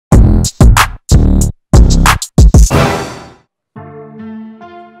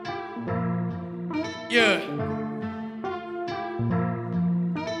Yeah.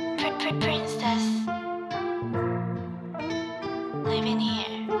 Princess living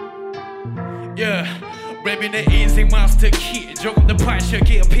here. Yeah. 랩이 내 인생 마스터 키 조금 더 파셔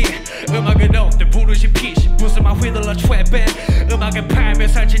깊이 음악은 없대 부르시피 무슨만 휘둘러 트랩에 음악을 팔며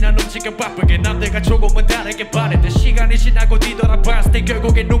살지 난 움직여 바쁘게 남들과 조금은 다르게 바랬대 시간이 지나고 뒤돌아봤을 때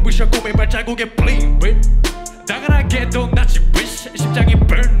결국엔 눈부셔 꿈의 발자국에 bling bling 당연하게도 나지 wish 심장이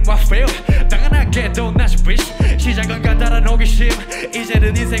burn my feel 당연하게도 나지 wish 시작은 간단한 호기심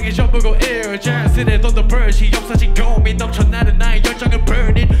이제는 인생이 전부고 자연스레 돈도 벌시 없어진 고민 넘쳐나는 나의 열정을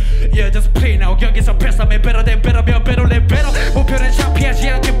burning Yeah just play now 여기서 패싸움에 better than better면 better than better 목표는 창피하지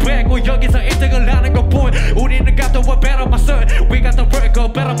않게 빼고 여기서 1등을 하는 것 보여 우리는 got the one better my son We got the work go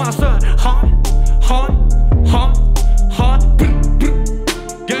better my son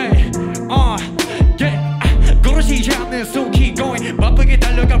고르지 않는 속이 going 바쁘게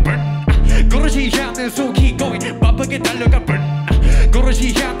달려가 burn 고르지 않는 속이 going 바쁘게 달려가 burn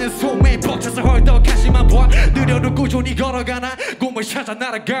고르지 않는 소매 벅차서 헐떡하지만 봐 느려도 꾸준히 걸어가나 꿈을 찾아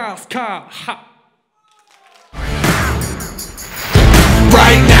날아가 sky